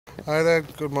Hi there,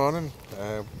 good morning.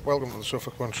 Welcome to the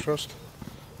Suffolk Punch Trust.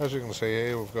 As you can see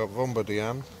here, we've got Vumba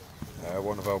Diane,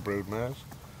 one of our brood mares,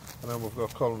 and then we've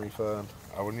got Colony Fern,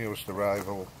 our newest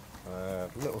arrival,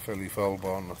 little filly foal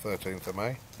born the 13th of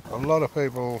May. A lot of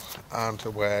people aren't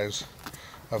aware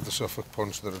of the Suffolk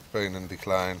Punch that have been in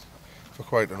decline for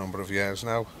quite a number of years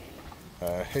now.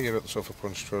 Here at the Suffolk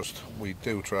Punch Trust, we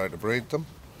do try to breed them.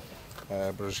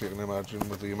 But as you can imagine,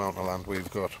 with the amount of land we've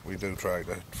got, we do try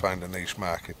to find a niche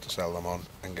market to sell them on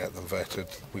and get them vetted.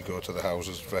 We go to the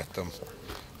houses, vet them,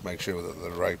 make sure that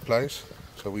they're the right place.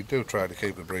 So we do try to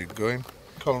keep the breed going.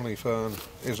 Colony Fern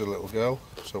is a little girl,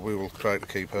 so we will try to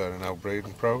keep her in our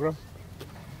breeding programme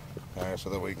so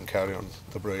that we can carry on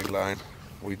the breed line.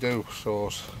 We do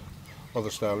source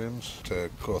other stallions to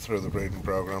go through the breeding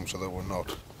programme so that we're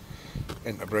not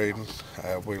into breeding.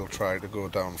 We'll try to go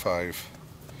down 5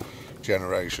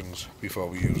 generations before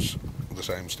we use the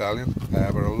same stallion,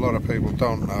 but a lot of people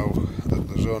don't know that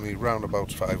there's only round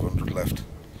about 500 left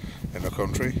in the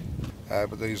country,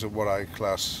 but these are what I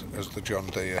class as the John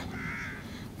Deere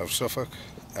of Suffolk.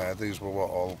 These were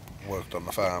what all worked on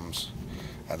the farms,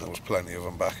 and there was plenty of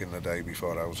them back in the day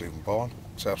before I was even born.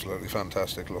 It's absolutely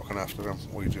fantastic looking after them.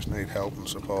 We just need help and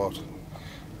support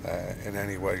in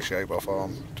any way, shape or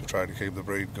form to try to keep the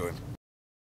breed going.